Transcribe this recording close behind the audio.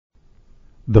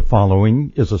The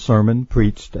following is a sermon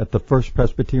preached at the First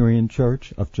Presbyterian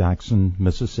Church of Jackson,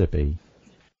 Mississippi.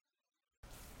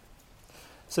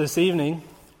 So this evening,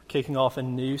 we're kicking off a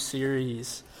new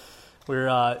series.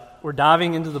 We're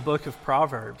diving into the book of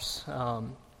Proverbs.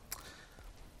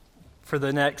 For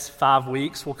the next 5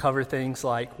 weeks, we'll cover things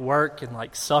like work and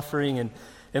like suffering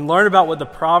and learn about what the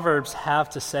Proverbs have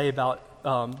to say about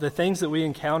the things that we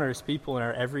encounter as people in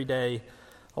our everyday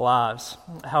lives.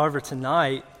 However,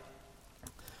 tonight,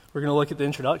 we're going to look at the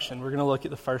introduction. We're going to look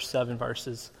at the first 7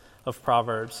 verses of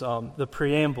Proverbs, the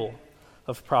preamble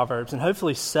of Proverbs, and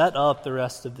hopefully set up the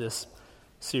rest of this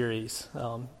series.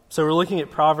 So we're looking at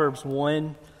Proverbs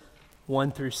 1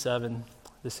 through 7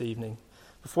 this evening.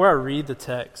 Before I read the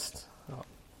text,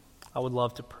 I would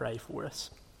love to pray for us.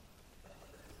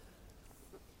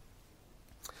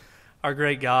 Our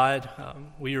great God,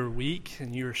 we are weak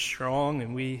and you are strong,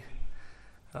 and we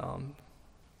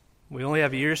only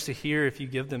have ears to hear if you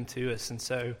give them to us. And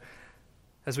so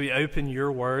as we open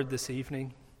your word this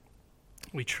evening,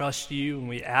 we trust you and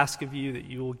we ask of you that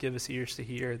you will give us ears to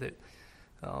hear, that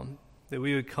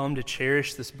we would come to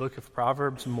cherish this book of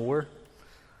Proverbs more.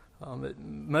 But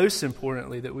most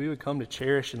importantly, that we would come to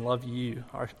cherish and love you,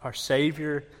 our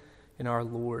Savior and our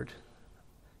Lord,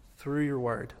 through your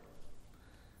word.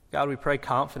 God, we pray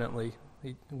confidently.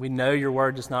 We know your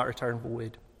word does not return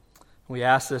void. We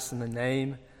ask this in the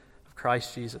name of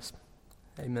Christ Jesus.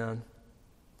 Amen.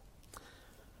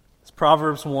 It's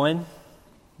Proverbs 1,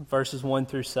 verses 1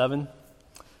 through 7.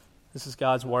 This is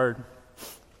God's word.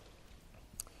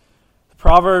 The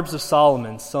Proverbs of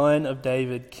Solomon, son of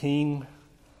David, king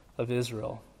of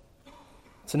Israel.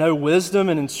 To know wisdom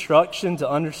and instruction, to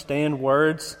understand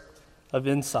words of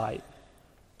insight,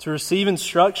 to receive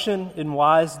instruction in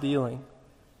wise dealing,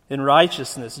 in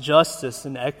righteousness, justice,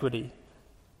 and equity,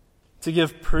 to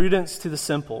give prudence to the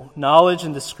simple, knowledge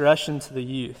and discretion to the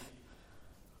youth.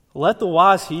 Let the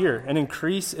wise hear and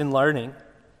increase in learning,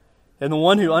 and the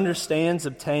one who understands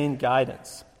obtain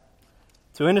guidance.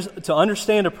 To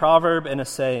understand a proverb and a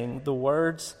saying, the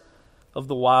words of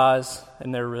the wise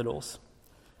and their riddles.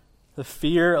 The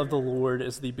fear of the Lord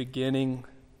is the beginning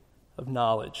of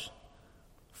knowledge.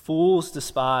 Fools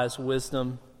despise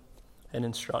wisdom and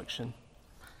instruction.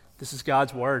 This is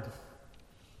God's word.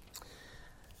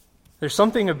 There's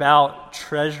something about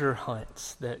treasure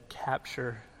hunts that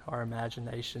capture our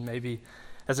imagination. Maybe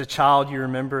as a child you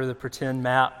remember the pretend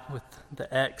map with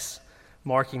the X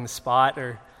marking the spot,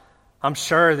 or I'm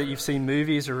sure that you've seen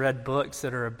movies or read books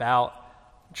that are about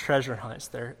treasure hunts.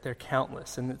 They're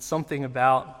countless, and it's something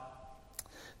about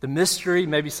the mystery,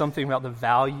 maybe something about the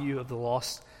value of the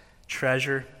lost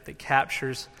treasure that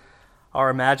captures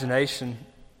our imagination.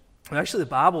 And actually the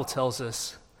Bible tells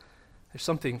us there's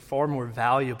something far more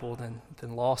valuable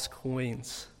than lost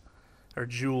coins or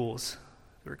jewels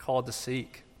that we're called to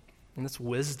seek, and it's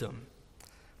wisdom.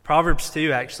 Proverbs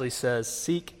 2 actually says,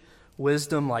 seek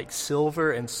wisdom like silver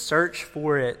and search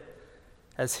for it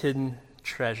as hidden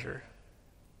treasure.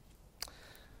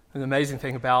 And the amazing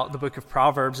thing about the book of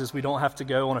Proverbs is we don't have to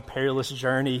go on a perilous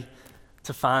journey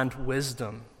to find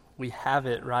wisdom. We have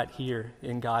it right here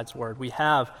in God's word. We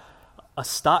have a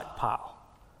stockpile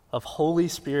of Holy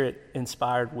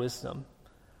Spirit-inspired wisdom.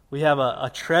 We have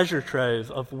a treasure trove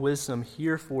of wisdom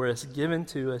here for us, given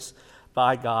to us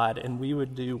by God, and we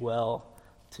would do well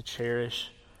to cherish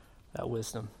that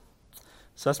wisdom.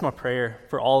 So that's my prayer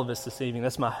for all of us this evening.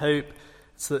 That's my hope.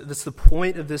 That's the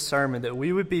point of this sermon, that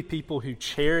we would be people who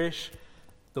cherish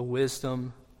the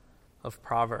wisdom of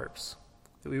Proverbs,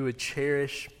 that we would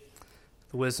cherish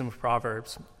the wisdom of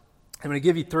Proverbs. I'm going to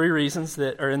give you 3 reasons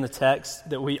that are in the text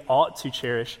that we ought to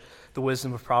cherish the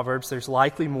wisdom of Proverbs. There's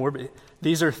likely more, but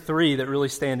these are 3 that really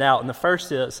stand out. And the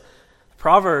first is,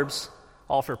 Proverbs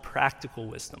offer practical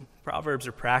wisdom. Proverbs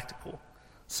are practical.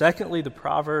 Secondly, the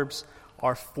Proverbs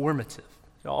are formative.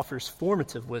 It offers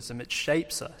formative wisdom. It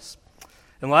shapes us.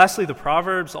 And lastly, the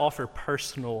Proverbs offer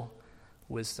personal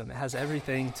wisdom. It has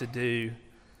everything to do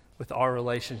with our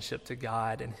relationship to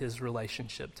God and His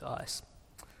relationship to us.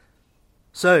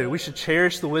 So we should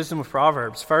cherish the wisdom of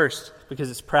Proverbs, first, because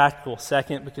it's practical,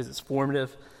 second, because it's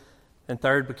formative, and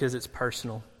third, because it's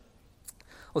personal.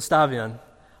 Let's dive in.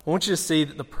 I want you to see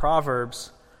that the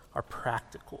Proverbs are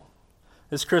practical.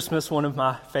 This Christmas, one of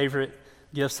my favorite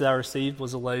gifts that I received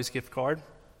was a Lowe's gift card.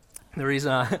 The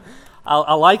reason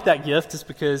I like that gift is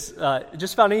because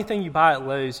just about anything you buy at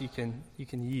Lowe's you can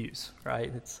use,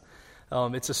 right?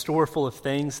 It's a store full of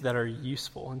things that are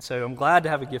useful, and so I'm glad to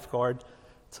have a gift card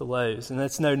to Lowe's. And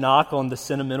that's no knock on the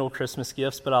sentimental Christmas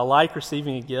gifts, but I like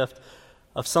receiving a gift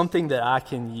of something that I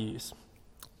can use.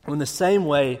 In the same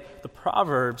way, the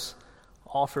Proverbs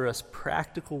offer us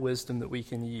practical wisdom that we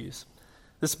can use.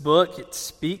 This book, it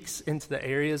speaks into the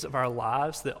areas of our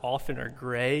lives that often are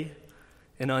gray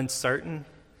and uncertain,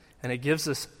 and it gives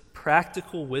us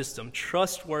practical wisdom,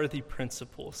 trustworthy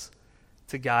principles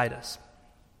to guide us.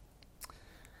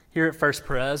 Here at First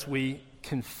Pres, we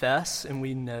confess and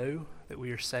we know that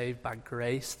we are saved by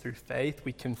grace through faith.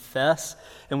 We confess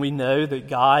and we know that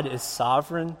God is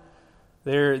sovereign.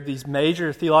 There are these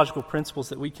major theological principles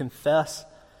that we confess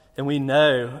and we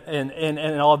know.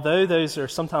 And although those are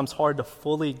sometimes hard to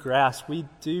fully grasp, we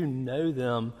do know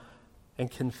them and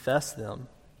confess them.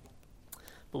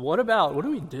 But what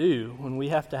do we do when we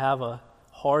have to have a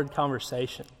hard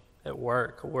conversation at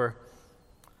work? Or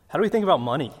how do we think about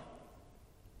money?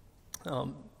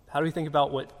 How do we think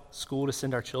about what school to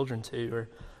send our children to? Or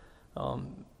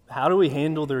how do we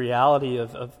handle the reality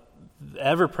of the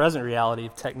ever-present reality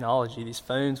of technology, these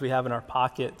phones we have in our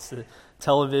pockets, the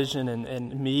television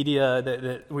and media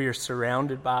that we are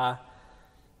surrounded by?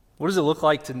 What does it look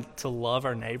like to love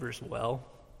our neighbors well?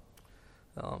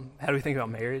 How do we think about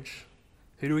marriage?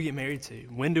 Who do we get married to?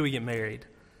 When do we get married?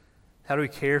 How do we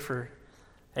care for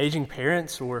aging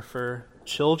parents or for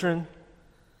children?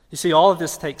 You see, all of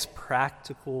this takes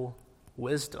practical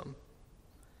wisdom.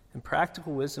 And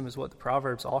practical wisdom is what the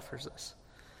Proverbs offers us.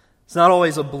 It's not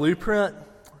always a blueprint.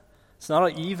 It's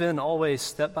not even always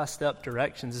step-by-step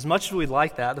directions. As much as we'd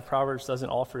like that, the Proverbs doesn't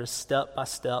offer us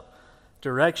step-by-step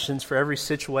directions for every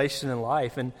situation in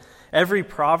life. And every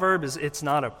proverb it's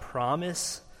not a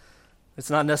promise. It's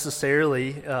not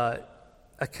necessarily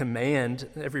a command.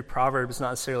 Every proverb is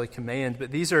not necessarily a command,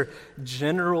 but these are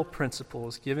general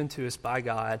principles given to us by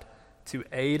God to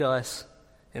aid us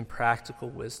in practical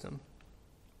wisdom.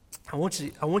 I want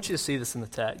you to see this in the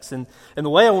text. And the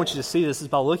way I want you to see this is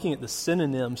by looking at the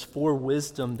synonyms for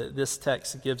wisdom that this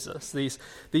text gives us.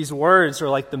 These words are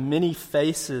like the many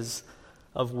faces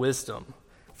of wisdom.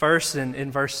 First,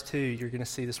 in verse 2, you're going to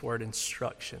see this word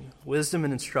instruction. Wisdom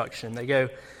and instruction, they go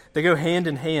hand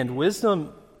in hand.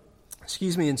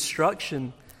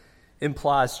 Instruction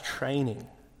implies training.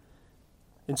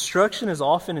 Instruction is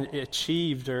often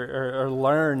achieved or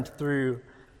learned through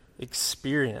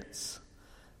experience.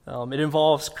 It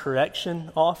involves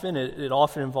correction often. It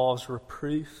often involves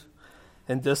reproof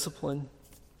and discipline.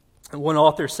 And one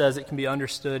author says it can be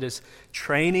understood as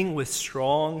training with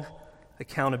strong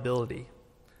accountability.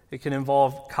 It can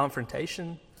involve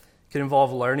confrontation. It can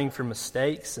involve learning from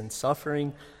mistakes and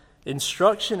suffering.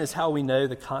 Instruction is how we know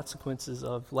the consequences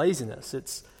of laziness.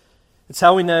 It's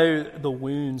how we know the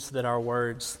wounds that our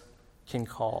words can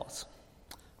cause.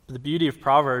 But the beauty of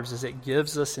Proverbs is it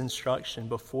gives us instruction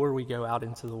before we go out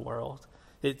into the world.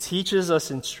 It teaches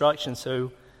us instruction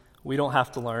so we don't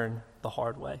have to learn the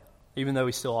hard way, even though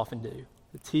we still often do.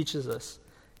 It teaches us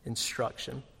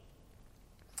instruction.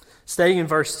 Staying in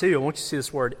verse 2, I want you to see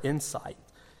this word insight.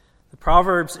 The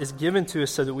Proverbs is given to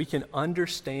us so that we can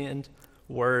understand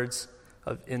words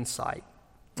of insight.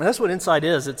 And that's what insight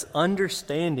is. It's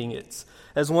understanding. It's,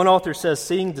 as one author says,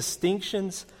 seeing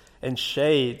distinctions and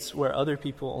shades where other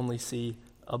people only see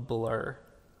a blur.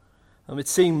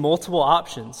 It's seeing multiple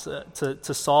options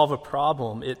to solve a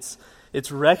problem.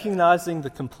 It's recognizing the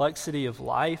complexity of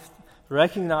life,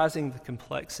 recognizing the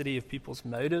complexity of people's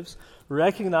motives,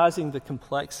 recognizing the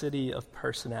complexity of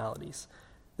personalities.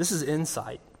 This is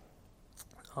insight.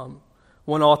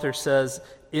 One author says,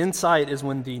 insight is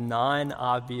when the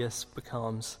non-obvious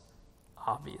becomes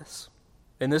obvious.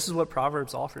 And this is what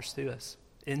Proverbs offers to us,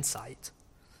 insight.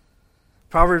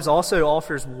 Proverbs also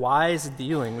offers wise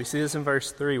dealing. We see this in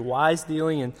verse 3. Wise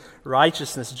dealing in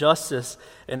righteousness, justice,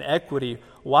 and equity.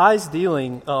 Wise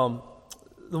dealing,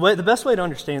 the best way to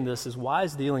understand this is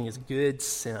wise dealing is good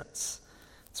sense.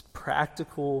 It's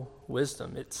practical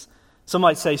wisdom. Some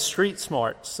might say street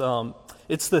smarts.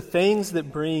 It's the things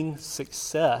that bring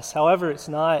success. However, it's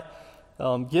not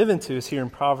given to us here in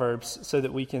Proverbs so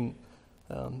that we can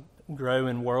grow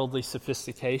in worldly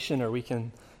sophistication or we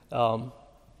can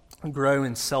grow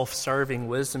in self-serving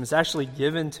wisdom. It's actually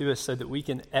given to us so that we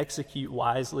can execute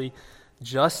wisely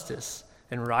justice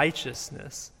and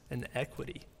righteousness and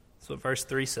equity. That's what verse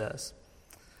 3 says.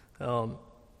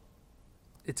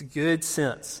 It's good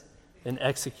sense in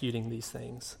executing these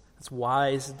things. It's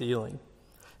wise dealing.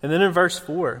 And then in verse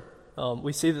 4,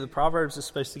 we see that the Proverbs is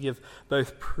supposed to give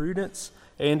both prudence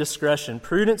and discretion.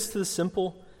 Prudence to the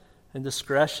simple and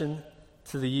discretion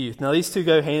to the youth. Now, these two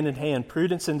go hand in hand.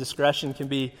 Prudence and discretion can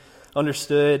be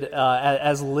understood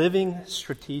as living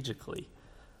strategically,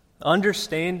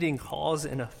 understanding cause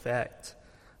and effect,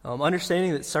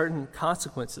 understanding that certain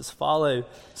consequences follow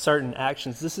certain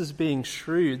actions. This is being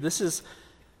shrewd. This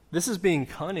is being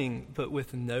cunning, but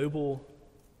with noble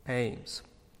aims.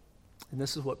 And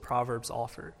this is what Proverbs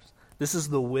offers. This is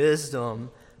the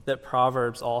wisdom that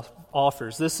Proverbs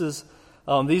offers. These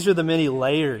are the many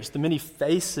layers, the many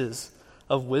faces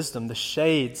of wisdom, the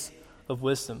shades of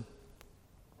wisdom.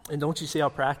 And don't you see how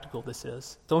practical this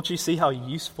is? Don't you see how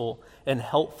useful and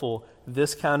helpful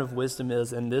this kind of wisdom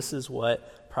is? And this is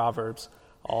what Proverbs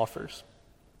offers.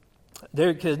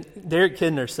 Derek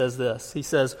Kidner says this. He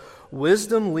says,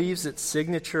 wisdom leaves its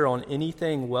signature on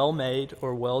anything well-made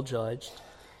or well-judged,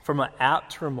 from an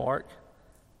apt remark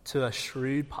to a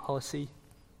shrewd policy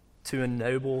to a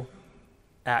noble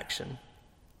action.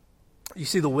 You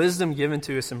see, the wisdom given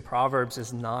to us in Proverbs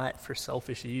is not for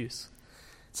selfish use.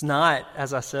 It's not,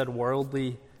 as I said,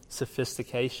 worldly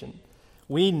sophistication.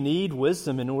 We need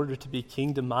wisdom in order to be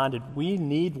kingdom-minded. We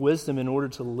need wisdom in order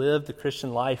to live the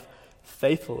Christian life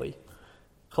faithfully.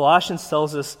 Colossians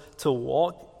tells us to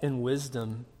walk in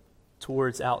wisdom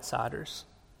towards outsiders.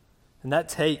 And that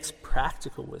takes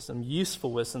practical wisdom,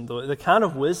 useful wisdom, the kind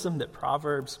of wisdom that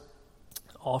Proverbs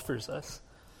offers us.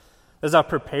 As I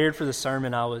prepared for the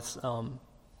sermon, I was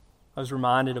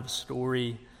reminded of a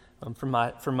story from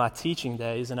my teaching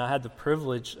days, and I had the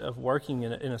privilege of working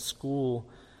in a school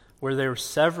where there were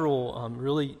several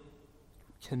really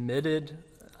committed,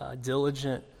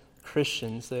 diligent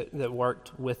Christians that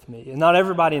worked with me. And not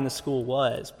everybody in the school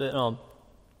was, but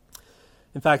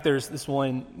in fact, there's this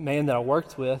one man that I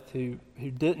worked with who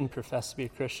didn't profess to be a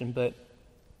Christian, but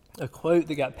a quote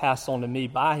that got passed on to me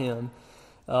by him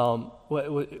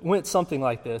went something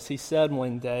like this. He said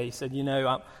one day, he said,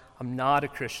 I'm not a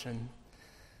Christian.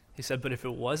 He said, but if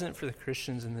it wasn't for the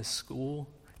Christians in this school,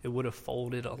 it would have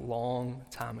folded a long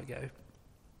time ago.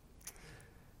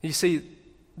 You see,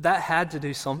 that had to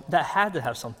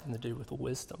have something to do with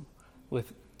wisdom,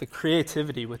 with the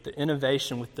creativity, with the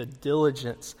innovation, with the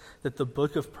diligence that the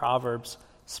book of Proverbs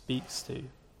speaks to.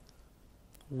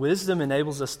 Wisdom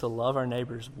enables us to love our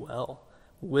neighbors well.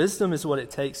 Wisdom is what it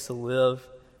takes to live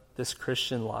this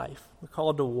Christian life. We're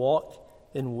called to walk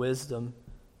in wisdom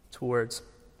towards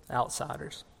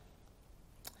outsiders.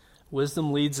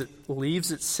 Wisdom leaves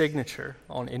its signature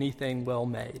on anything well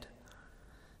made.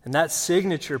 And that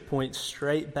signature points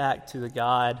straight back to the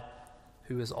God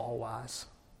who is all wise.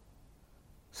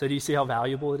 So do you see how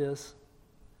valuable it is?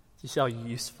 Do you see how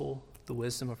useful the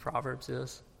wisdom of Proverbs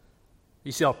is? Do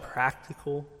you see how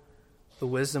practical the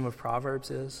wisdom of Proverbs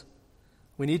is?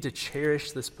 We need to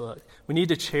cherish this book. We need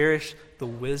to cherish the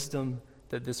wisdom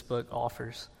that this book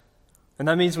offers. And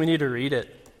that means we need to read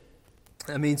it.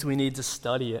 That means we need to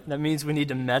study it. That means we need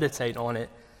to meditate on it.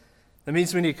 That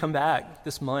means we need to come back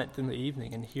this month in the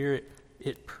evening and hear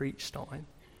it preached on.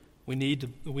 We need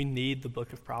the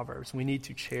book of Proverbs. We need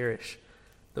to cherish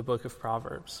the book of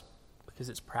Proverbs because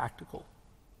it's practical.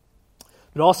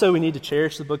 But also we need to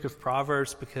cherish the book of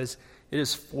Proverbs because it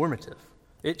is formative.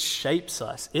 It shapes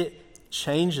us. It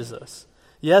changes us.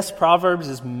 Yes, Proverbs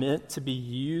is meant to be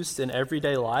used in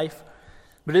everyday life,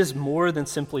 but it is more than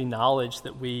simply knowledge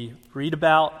that we read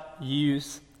about,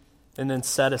 use, and then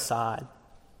set aside.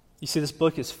 You see, this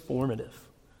book is formative.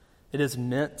 It is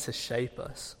meant to shape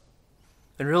us.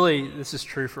 And really, this is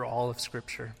true for all of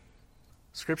Scripture.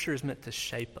 Scripture is meant to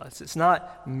shape us. It's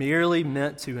not merely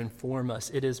meant to inform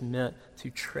us. It is meant to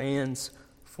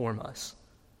transform us.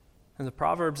 And the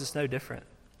Proverbs is no different.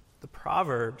 The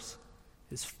Proverbs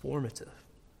is formative.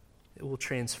 It will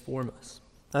transform us.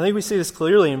 I think we see this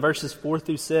clearly in verses 4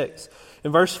 through 6.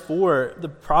 In verse 4, the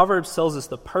Proverbs tells us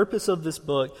the purpose of this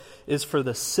book is for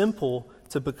the simple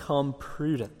to become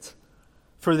prudent,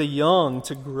 for the young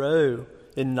to grow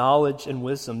in knowledge and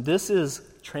wisdom. This is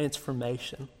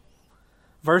transformation.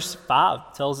 Verse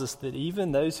 5 tells us that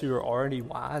even those who are already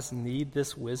wise need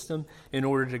this wisdom in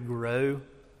order to grow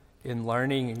in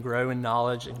learning and grow in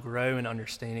knowledge and grow in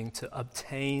understanding, to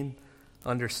obtain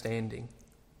understanding.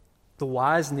 The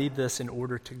wise need this in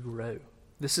order to grow.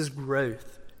 This is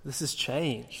growth. This is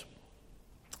change.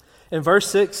 And verse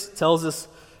 6 tells us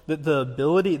that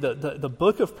the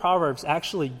book of Proverbs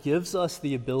actually gives us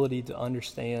the ability to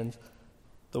understand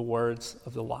the words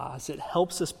of the wise. It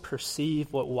helps us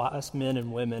perceive what wise men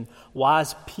and women,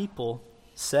 wise people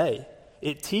say.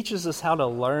 It teaches us how to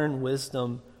learn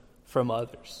wisdom from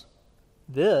others.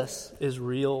 This is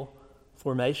real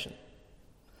formation.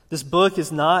 This book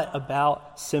is not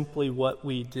about simply what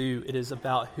we do. It is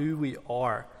about who we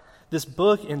are. This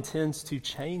book intends to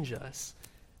change us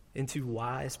into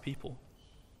wise people.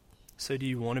 So do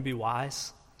you want to be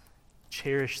wise?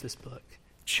 Cherish this book.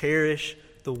 Cherish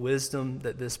the wisdom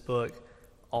that this book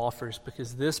offers,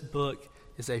 because this book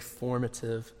is a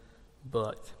formative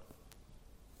book.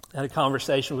 I had a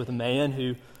conversation with a man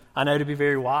who I know to be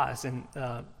very wise, and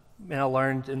And I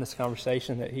learned in this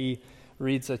conversation that he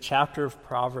reads a chapter of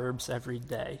Proverbs every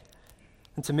day.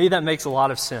 And to me, that makes a lot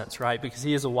of sense, right? Because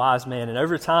he is a wise man. And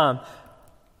over time,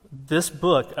 this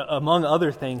book, among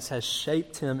other things, has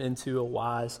shaped him into a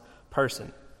wise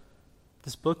person.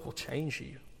 This book will change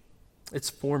you. It's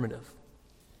formative.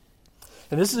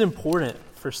 And this is important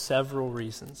for several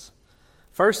reasons.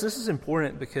 First, this is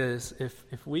important because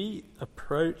if we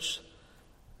approach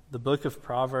the book of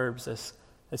Proverbs as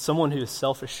someone who is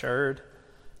self-assured,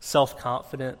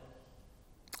 self-confident,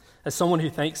 as someone who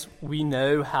thinks we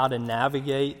know how to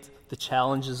navigate the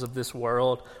challenges of this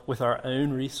world with our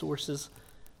own resources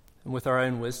and with our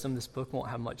own wisdom, this book won't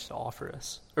have much to offer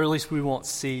us. Or at least we won't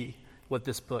see what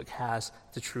this book has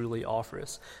to truly offer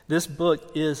us. This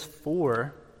book is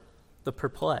for the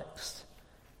perplexed.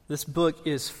 This book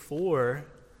is for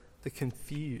the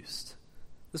confused.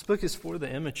 This book is for the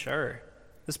immature.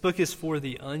 This book is for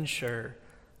the unsure,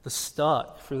 the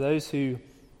stuck, for those who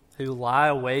lie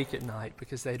awake at night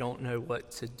because they don't know what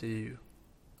to do.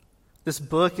 This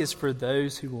book is for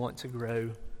those who want to grow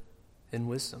in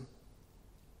wisdom.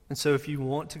 And so if you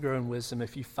want to grow in wisdom,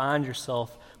 if you find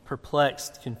yourself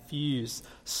perplexed, confused,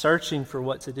 searching for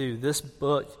what to do, this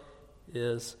book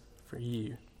is for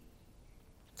you.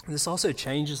 And this also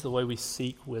changes the way we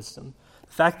seek wisdom.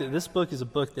 The fact that this book is a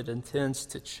book that intends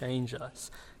to change us.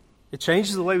 It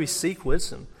changes the way we seek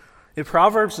wisdom.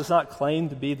 Proverbs does not claim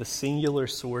to be the singular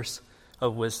source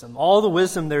of wisdom. All the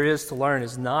wisdom there is to learn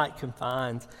is not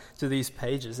confined to these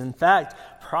pages. In fact,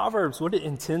 Proverbs, what it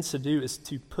intends to do is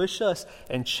to push us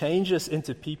and change us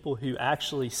into people who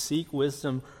actually seek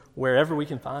wisdom wherever we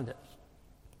can find it.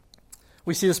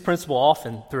 We see this principle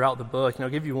often throughout the book, and I'll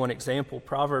give you one example.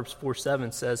 Proverbs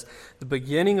 4:7 says, "The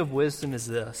beginning of wisdom is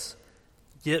this,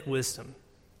 get wisdom.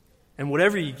 And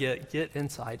whatever you get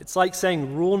insight." It's like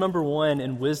saying rule number one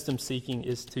in wisdom seeking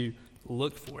is to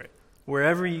look for it,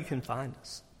 wherever you can find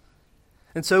us.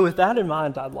 And so with that in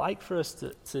mind, I'd like for us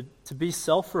to be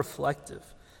self-reflective,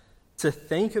 to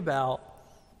think about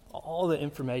all the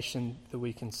information that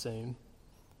we consume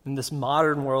in this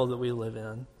modern world that we live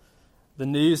in, the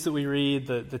news that we read,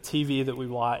 the TV that we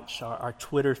watch, our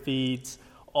Twitter feeds,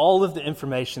 all of the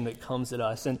information that comes at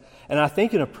us. And I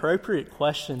think an appropriate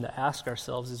question to ask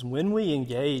ourselves is, when we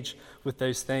engage with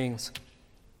those things,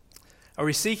 are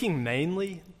we seeking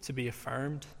mainly to be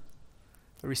affirmed?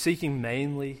 Are we seeking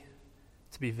mainly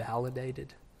to be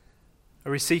validated?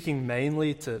 Are we seeking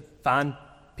mainly to find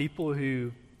people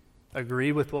who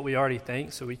agree with what we already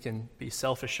think so we can be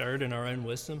self-assured in our own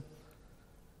wisdom?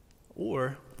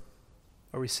 Or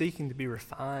are we seeking to be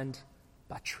refined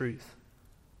by truth?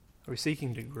 Are we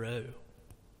seeking to grow?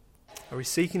 Are we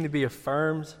seeking to be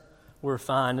affirmed or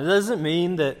refined? It doesn't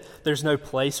mean that there's no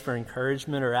place for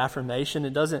encouragement or affirmation.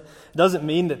 It doesn't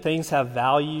mean that things have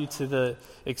value to the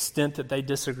extent that they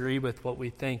disagree with what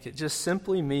we think. It just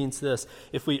simply means this: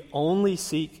 if we only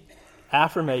seek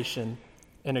affirmation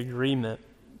and agreement,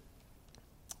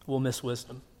 we'll miss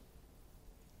wisdom.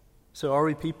 So are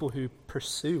we people who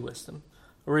pursue wisdom?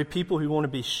 Are we people who want to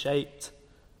be shaped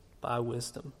by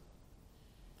wisdom?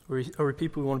 Or are we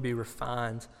people who want to be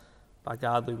refined by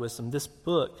godly wisdom? This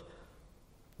book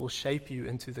will shape you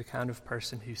into the kind of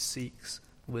person who seeks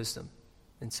wisdom.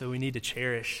 And so we need to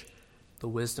cherish the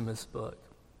wisdom of this book.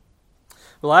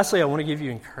 But lastly, I want to give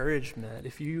you encouragement.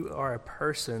 If you are a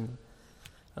person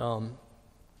who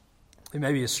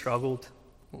maybe has struggled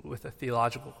with a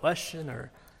theological question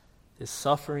or is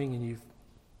suffering, and you've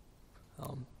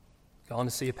gone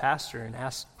to see a pastor and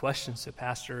asked questions to a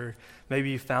pastor, or maybe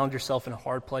you found yourself in a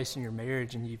hard place in your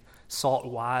marriage and you've sought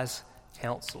wise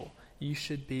counsel, you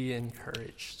should be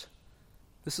encouraged.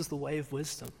 This is the way of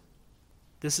wisdom.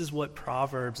 This is what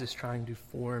Proverbs is trying to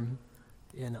form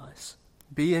in us.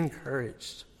 Be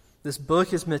encouraged. This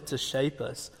book is meant to shape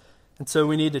us, and so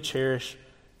we need to cherish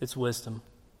its wisdom.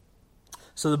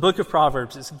 So the book of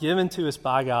Proverbs is given to us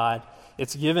by God.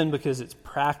 It's given because it's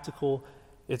practical.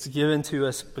 It's given to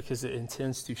us because it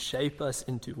intends to shape us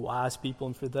into wise people.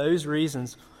 And for those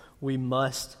reasons, we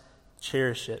must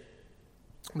cherish it.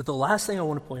 But the last thing I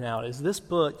want to point out is this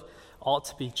book ought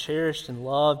to be cherished and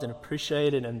loved and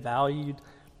appreciated and valued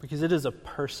because it is a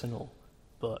personal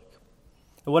book.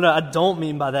 And what I don't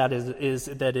mean by that is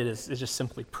that it is just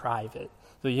simply private.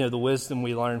 The wisdom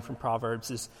we learn from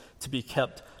Proverbs is to be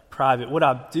kept private. What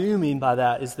I do mean by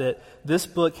that is that this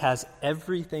book has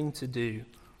everything to do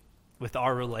with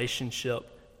our relationship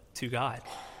to God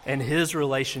and His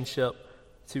relationship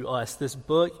to us. This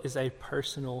book is a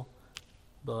personal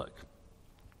book.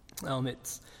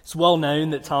 It's well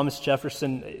known that Thomas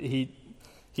Jefferson, he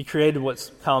created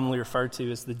what's commonly referred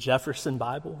to as the Jefferson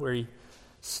Bible, where he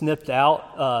snipped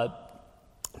out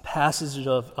passages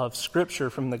of Scripture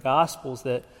from the Gospels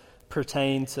that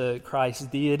pertain to Christ's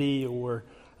deity or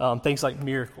things like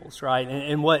miracles, right?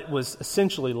 And what was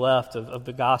essentially left of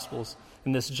the Gospels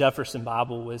in this Jefferson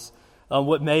Bible was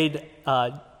what made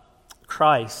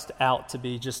Christ out to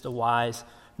be just a wise,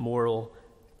 moral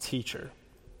teacher.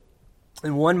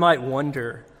 And one might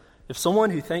wonder, if someone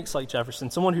who thinks like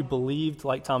Jefferson, someone who believed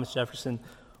like Thomas Jefferson,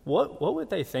 what would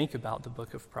they think about the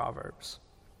book of Proverbs?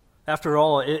 After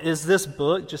all, is this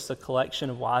book just a collection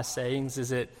of wise sayings?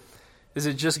 Is it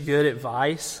just good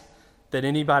advice that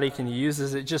anybody can use?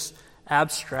 Is it just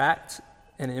abstract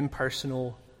and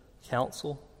impersonal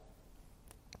counsel?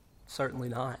 Certainly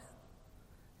not.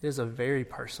 It is a very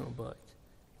personal book,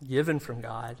 given from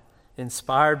God,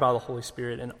 inspired by the Holy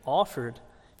Spirit, and offered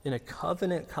in a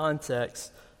covenant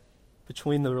context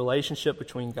between the relationship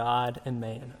between God and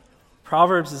man.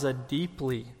 Proverbs is a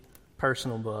deeply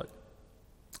personal book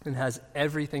and has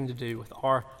everything to do with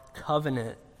our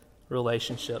covenant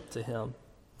relationship to Him.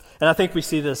 And I think we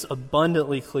see this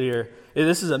abundantly clear.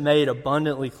 This is made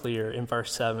abundantly clear in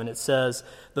verse 7. It says,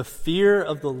 "The fear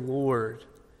of the Lord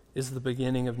is the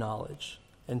beginning of knowledge,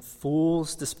 and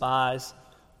fools despise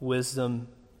wisdom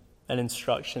and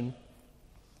instruction."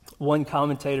 One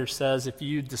commentator says if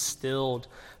you distilled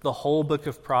the whole book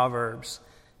of Proverbs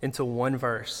into one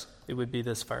verse, it would be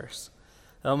this verse.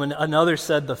 And another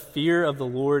said, "The fear of the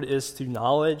Lord is to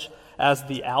knowledge, as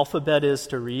the alphabet is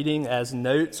to reading, as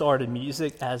notes are to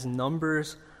music, as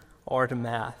numbers are to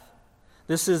math."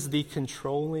 This is the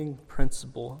controlling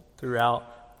principle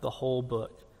throughout the whole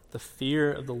book. The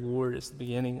fear of the Lord is the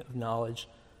beginning of knowledge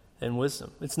and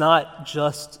wisdom. It's not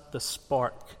just the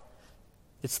spark,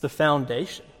 it's the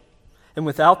foundation. And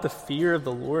without the fear of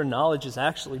the Lord, knowledge is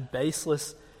actually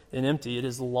baseless and empty. It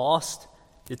has lost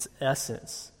its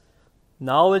essence.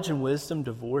 Knowledge and wisdom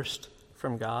divorced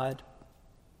from God,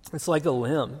 it's like a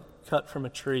limb cut from a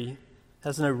tree,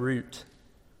 has no root.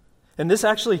 And this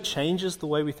actually changes the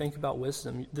way we think about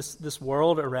wisdom. This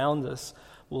world around us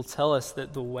will tell us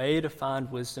that the way to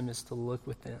find wisdom is to look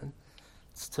within.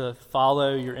 It's to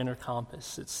follow your inner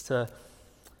compass. It's to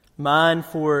mine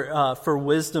for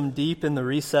wisdom deep in the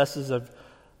recesses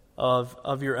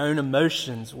of your own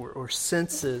emotions or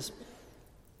senses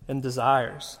and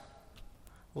desires.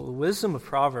 Well, the wisdom of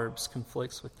Proverbs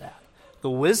conflicts with that. The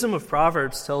wisdom of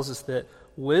Proverbs tells us that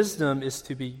wisdom is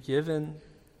to be given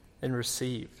and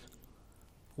received.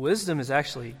 Wisdom is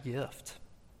actually a gift.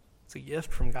 It's a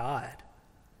gift from God.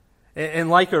 And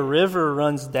like a river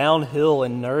runs downhill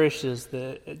and nourishes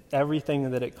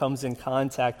everything that it comes in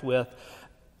contact with,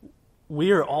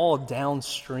 we are all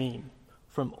downstream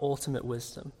from ultimate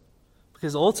wisdom.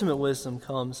 Because ultimate wisdom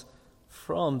comes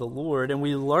from the Lord, and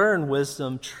we learn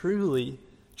wisdom, true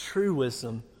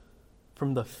wisdom,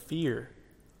 from the fear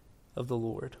of the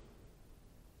Lord.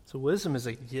 So wisdom is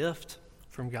a gift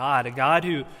from God, a God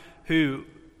who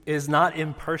is not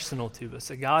impersonal to us,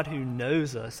 a God who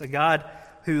knows us, a God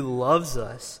who loves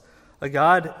us, a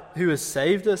God who has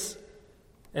saved us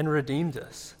and redeemed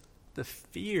us. The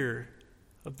fear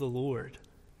of the Lord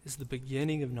is the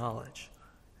beginning of knowledge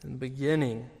and the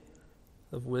beginning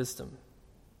of wisdom.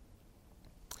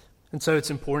 And so it's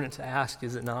important to ask,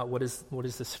 is it not, what is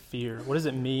this fear? What does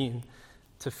it mean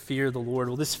to fear the Lord?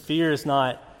 Well, this fear is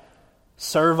not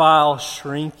servile,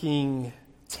 shrinking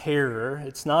terror.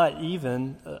 It's not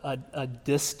even a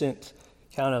distant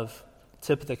kind of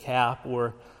tip of the cap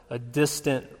or a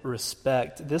distant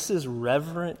respect. This is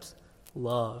reverent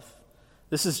love.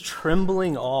 This is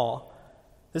trembling awe.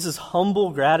 This is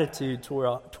humble gratitude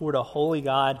toward a holy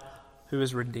God who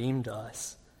has redeemed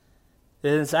us.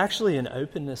 It is actually an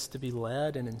openness to be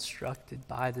led and instructed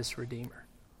by this Redeemer.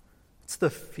 It's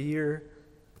the fear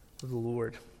of the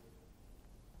Lord.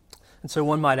 And so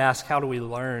one might ask, how do we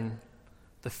learn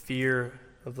the fear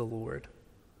of the Lord?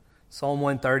 Psalm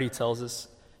 130 tells us,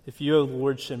 "If you, O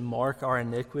Lord, should mark our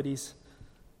iniquities,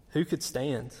 who could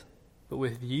stand? But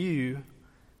with you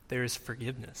there is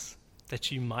forgiveness,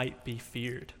 that you might be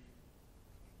feared."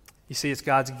 You see, it's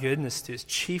God's goodness to us,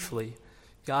 chiefly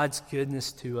God's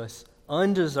goodness to us,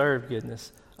 undeserved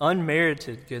goodness,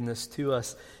 unmerited goodness to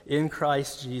us in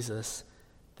Christ Jesus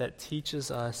that teaches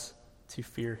us to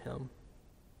fear Him.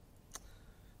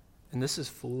 And this is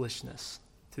foolishness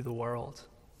to the world.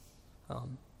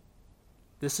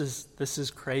 This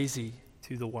is crazy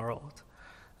to the world.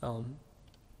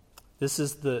 This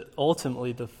is the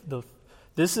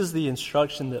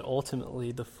instruction that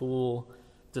ultimately the fool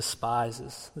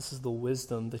despises. This is the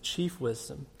wisdom, the chief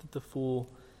wisdom that the fool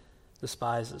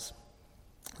despises.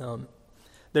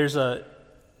 There's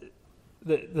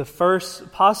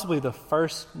possibly the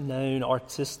first known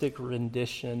artistic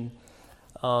rendition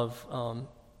of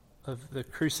the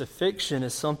crucifixion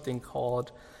is something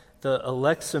called the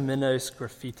Alexamenos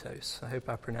Graphitos. I hope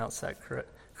I pronounced that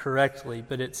correctly,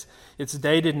 but it's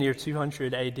dated near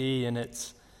 200 AD, and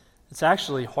it's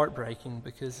actually heartbreaking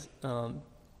because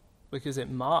it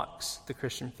mocks the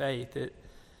Christian faith. It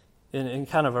in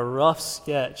kind of a rough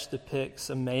sketch depicts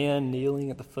a man kneeling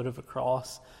at the foot of a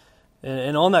cross,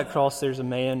 and on that cross there's a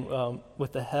man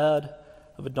with the head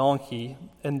of a donkey,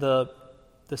 and the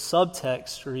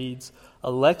subtext reads,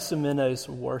 Alexamenos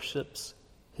worships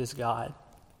his God.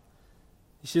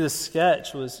 You see, the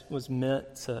sketch was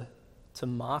meant to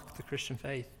mock the Christian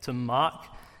faith, to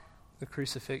mock the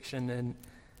crucifixion,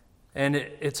 and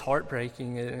it's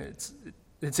heartbreaking.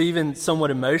 It's even somewhat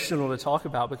emotional to talk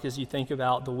about because you think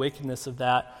about the wickedness of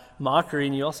that mockery,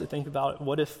 and you also think about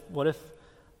what if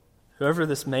whoever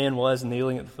this man was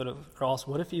kneeling at the foot of the cross,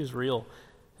 what if he was real,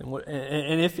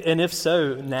 and if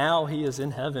so, now he is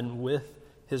in heaven with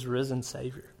his risen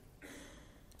Savior.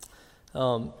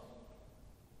 The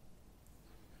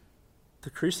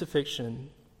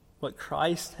crucifixion, what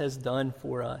Christ has done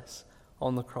for us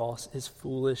on the cross, is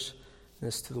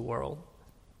foolishness to the world,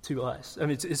 to us. I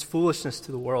mean, it's foolishness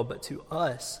to the world, but to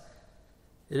us,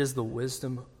 it is the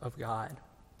wisdom of God.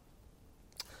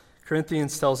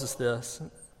 Corinthians tells us this.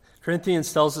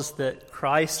 Corinthians tells us that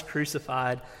Christ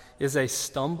crucified is a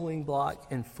stumbling block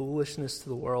and foolishness to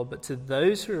the world, but to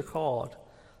those who are called,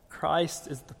 Christ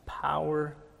is the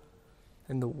power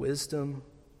and the wisdom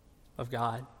of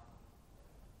God.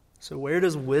 So where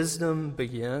does wisdom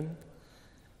begin?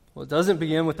 Well, it doesn't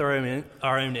begin with our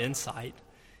own insight.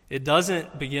 It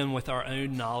doesn't begin with our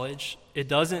own knowledge. It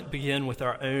doesn't begin with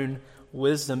our own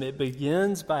wisdom. It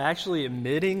begins by actually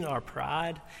admitting our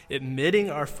pride, admitting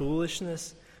our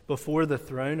foolishness before the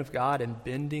throne of God, and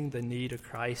bending the knee to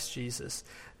Christ Jesus.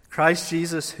 Christ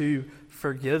Jesus, who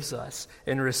forgives us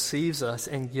and receives us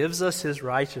and gives us his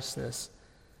righteousness.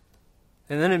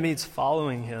 And then it means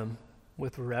following him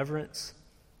with reverence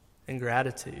and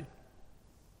gratitude.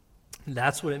 And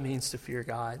that's what it means to fear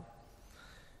God.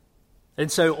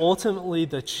 And so ultimately,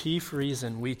 the chief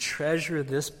reason we treasure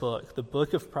this book, the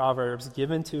book of Proverbs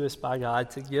given to us by God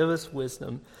to give us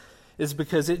wisdom, is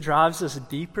because it drives us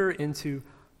deeper into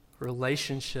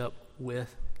relationship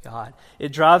with God.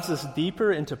 It drives us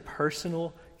deeper into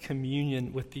personal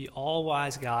communion with the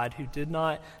all-wise God who did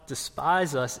not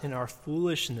despise us in our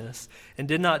foolishness and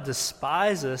did not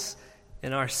despise us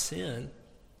in our sin,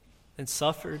 and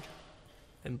suffered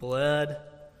and bled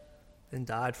and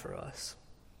died for us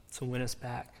to win us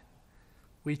back.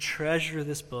 We treasure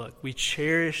this book. We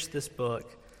cherish this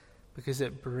book because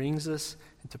it brings us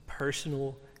into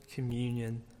personal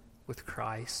communion with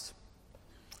Christ.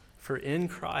 For in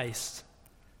Christ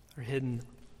are hidden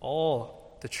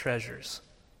all the treasures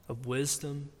of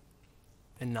wisdom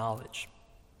and knowledge.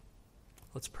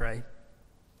 Let's pray.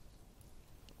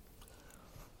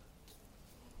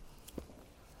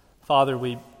 Father,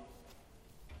 we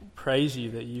praise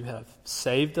you that you have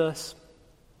saved us,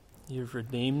 you've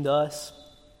redeemed us,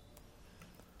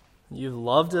 you've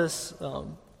loved us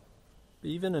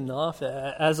even enough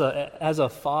as a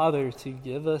father to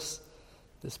give us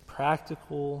this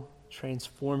practical,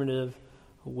 transformative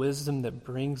wisdom that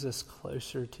brings us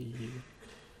closer to you.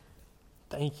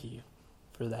 Thank you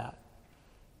for that.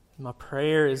 My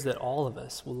prayer is that all of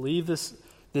us will leave this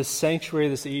sanctuary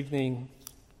this evening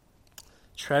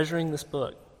treasuring this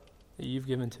book that you've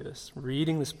given to us,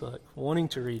 reading this book, wanting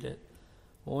to read it,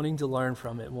 wanting to learn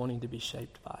from it, wanting to be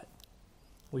shaped by it.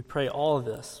 We pray all of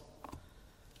this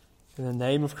in the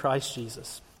name of Christ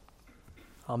Jesus.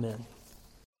 Amen.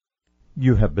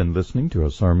 You have been listening to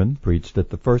a sermon preached at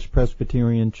the First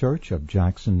Presbyterian Church of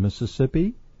Jackson,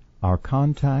 Mississippi. Our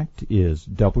contact is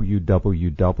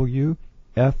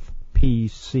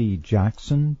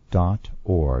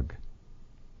www.fpcjackson.org.